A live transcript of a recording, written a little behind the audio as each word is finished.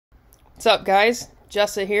What's up, guys?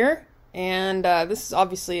 Jessa here, and this is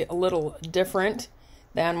obviously a little different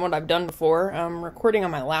than what I've done before. I'm recording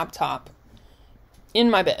on my laptop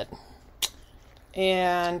in my bed,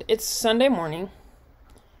 and it's Sunday morning,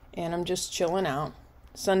 and I'm just chilling out.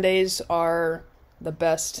 Sundays are the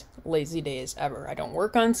best lazy days ever. I don't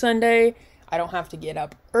work on Sunday. I don't have to get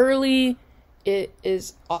up early. It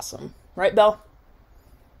is awesome. Right, Belle?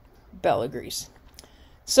 Belle agrees.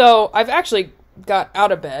 So I've actually got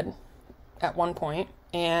out of bed at one point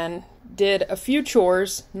and did a few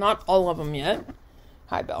chores, not all of them yet.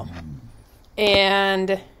 Hi, Belle.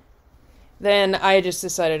 And then I just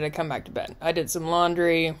decided to come back to bed. I did some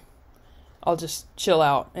laundry. I'll just chill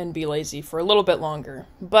out and be lazy for a little bit longer.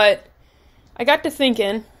 But I got to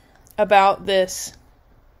thinking about this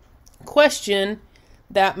question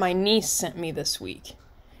that my niece sent me this week.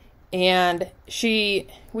 And we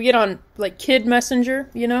get on like Kid Messenger,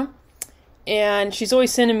 you know? And she's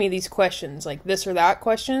always sending me these questions, like this or that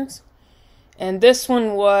questions. And this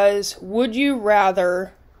one was, would you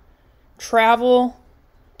rather travel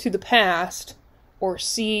to the past or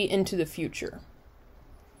see into the future?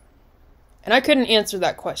 And I couldn't answer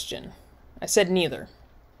that question. I said neither.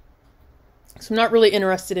 So I'm not really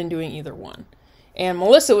interested in doing either one. And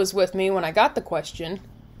Melissa was with me when I got the question.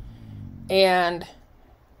 And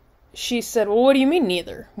she said, well, what do you mean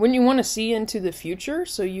neither? Wouldn't you want to see into the future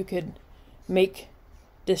so you could make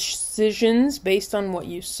decisions based on what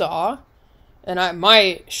you saw? And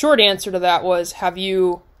my short answer to that was, have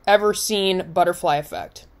you ever seen Butterfly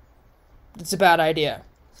Effect? It's a bad idea.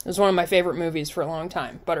 It was one of my favorite movies for a long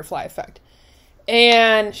time, Butterfly Effect.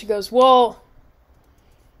 And she goes, well,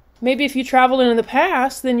 maybe if you traveled into the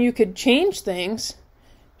past, then you could change things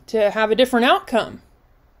to have a different outcome.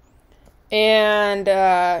 And,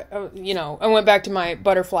 I went back to my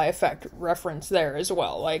Butterfly Effect reference there as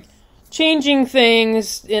well. Like, changing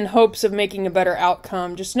things in hopes of making a better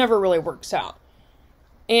outcome just never really works out.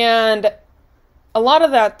 And a lot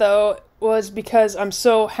of that, though, was because I'm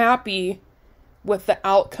so happy with the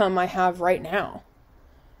outcome I have right now.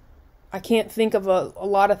 I can't think of a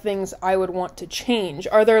lot of things I would want to change.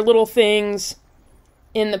 Are there little things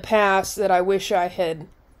in the past that I wish I had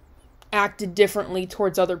acted differently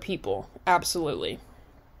towards other people? Absolutely.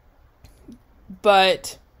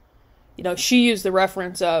 But, she used the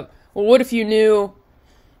reference of, well, what if you knew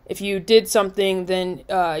if you did something, then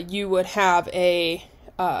you would have a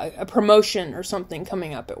promotion or something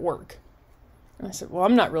coming up at work? And I said, well,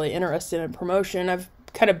 I'm not really interested in promotion. I've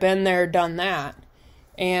kind of been there, done that.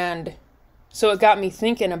 And so it got me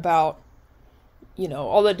thinking about,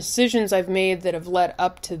 all the decisions I've made that have led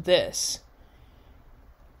up to this.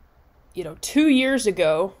 2 years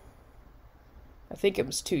ago, I think it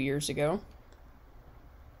was 2 years ago,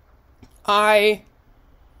 I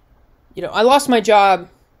lost my job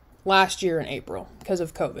last year in April because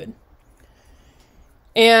of COVID.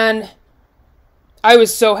 And I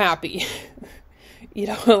was so happy.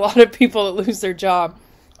 A lot of people that lose their job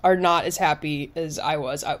are not as happy as I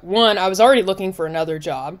was. I was already looking for another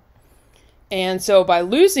job. And so by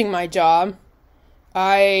losing my job,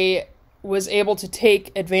 I was able to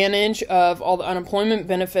take advantage of all the unemployment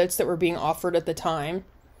benefits that were being offered at the time.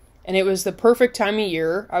 And it was the perfect time of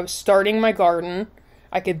year. I was starting my garden.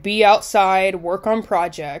 I could be outside, work on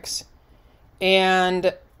projects,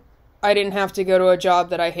 and I didn't have to go to a job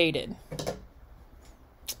that I hated.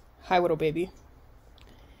 Hi, little baby.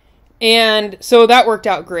 And so that worked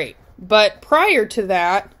out great. But prior to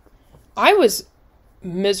that, I was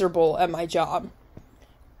miserable at my job.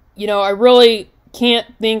 I really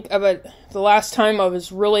can't think of the last time I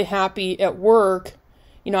was really happy at work.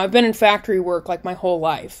 I've been in factory work like my whole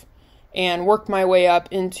life and worked my way up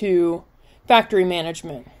into factory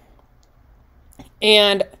management.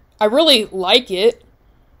 And I really like it.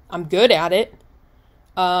 I'm good at it.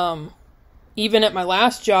 Even at my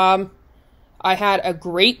last job, I had a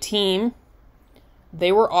great team.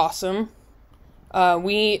 They were awesome.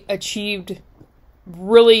 We achieved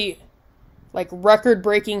really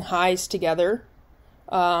record-breaking highs together.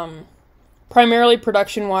 Primarily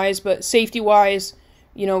production-wise, but safety-wise,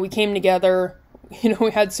 we came together.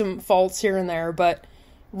 We had some faults here and there, but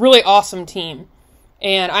really awesome team.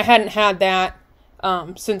 And I hadn't had that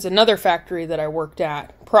since another factory that I worked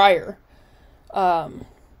at prior. And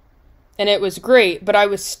it was great, but I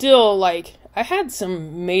was still I had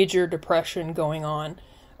some major depression going on.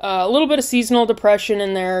 A little bit of seasonal depression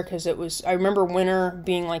in there because I remember winter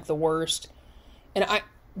being the worst. And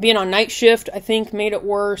being on night shift, I think, made it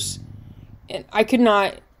worse. And I could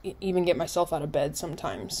not even get myself out of bed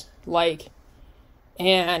sometimes.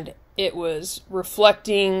 And it was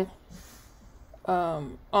reflecting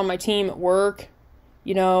on my team at work.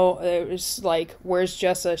 You know, it was like, where's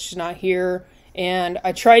Jessa? She's not here. And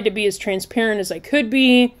I tried to be as transparent as I could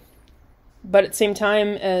be, but at the same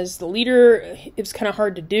time, as the leader, it was kind of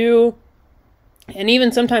hard to do. And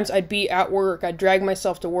even sometimes I'd be at work, I'd drag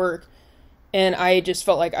myself to work, and I just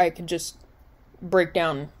felt like I could just break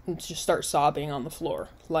down and just start sobbing on the floor.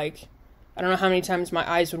 Like, I don't know how many times my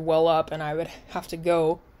eyes would well up and I would have to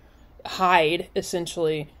go hide,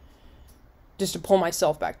 essentially, just to pull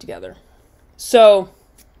myself back together. So,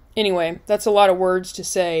 anyway, that's a lot of words to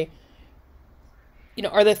say. You know,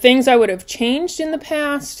 are there things I would have changed in the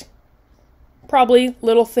past? Probably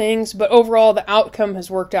little things, but overall the outcome has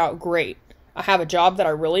worked out great. I have a job that I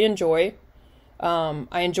really enjoy.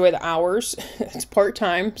 I enjoy the hours. It's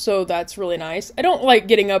part-time, so that's really nice. I don't like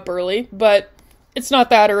getting up early, but it's not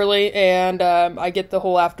that early, and I get the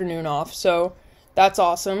whole afternoon off, so that's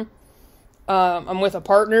awesome. I'm with a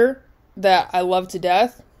partner that I love to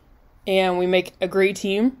death, and we make a great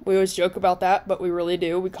team. We always joke about that, but we really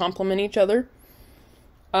do. We complement each other.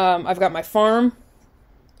 I've got my farm,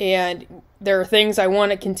 and there are things I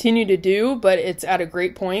want to continue to do, but it's at a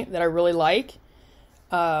great point that I really like.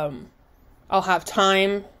 I'll have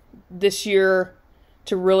time this year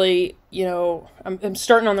to really, you know, I'm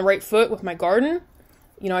starting on the right foot with my garden.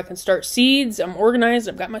 You know, I can start seeds. I'm organized.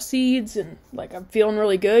 I've got my seeds, and like I'm feeling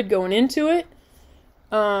really good going into it.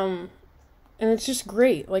 And it's just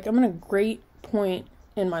great. Like, I'm in a great point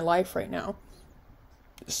in my life right now.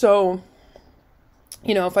 So,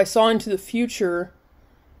 you know, if I saw into the future,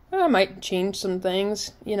 I might change some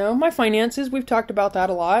things. You know, my finances, we've talked about that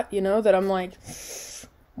a lot, you know, that I'm like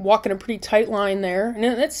walking a pretty tight line there, and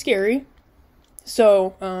that's scary.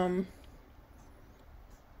 So,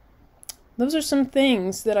 those are some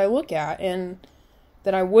things that I look at, and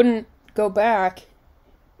that I wouldn't go back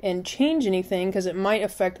and change anything because it might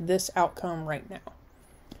affect this outcome right now.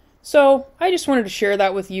 So, I just wanted to share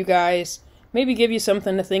that with you guys. Maybe give you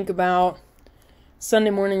something to think about. Sunday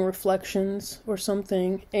morning reflections or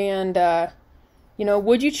something. And, you know,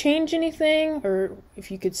 would you change anything? Or if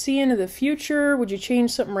you could see into the future, would you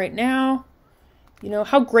change something right now? You know,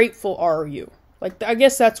 how grateful are you? Like, I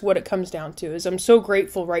guess that's what it comes down to, is I'm so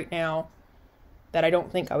grateful right now that I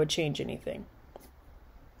don't think I would change anything.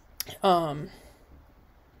 I've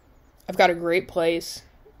got a great place.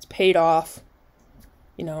 It's paid off.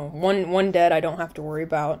 You know, one debt I don't have to worry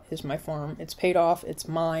about is my farm. It's paid off. It's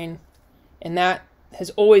mine. And that has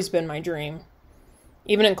always been my dream.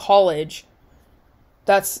 Even in college,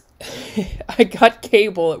 I got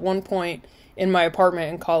cable at one point in my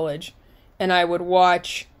apartment in college, and I would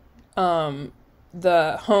watch the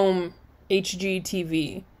home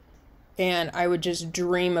HGTV, and I would just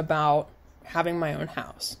dream about having my own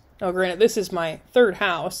house. Now, granted, this is my third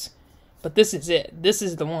house, but this is it. This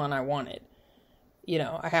is the one I wanted. You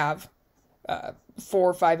know, I have 4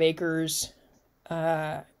 or 5 acres.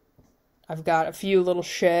 I've got a few little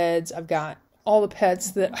sheds. I've got all the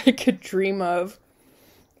pets that I could dream of.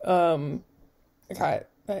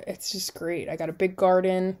 It's just great. I got a big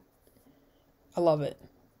garden. I love it.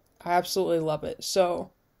 I absolutely love it.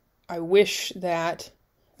 So I wish you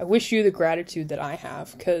the gratitude that I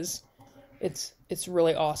have, because it's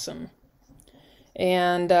really awesome.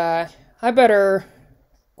 And I better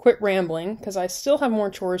quit rambling, because I still have more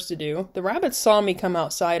chores to do. The rabbits saw me come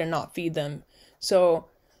outside and not feed them, so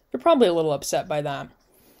they're probably a little upset by that.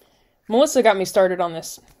 Melissa got me started on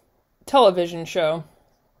this television show,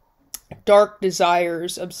 Dark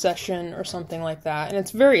Desires Obsession or something like that, and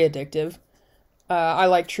it's very addictive. I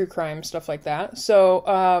like true crime, stuff like that.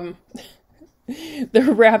 So,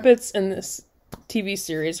 the rabbits in this TV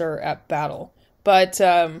series are at battle. But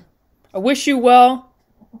I wish you well.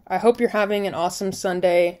 I hope you're having an awesome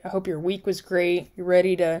Sunday. I hope your week was great. You're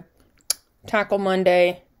ready to tackle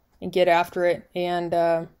Monday and get after it. And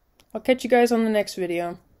I'll catch you guys on the next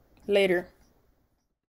video. Later.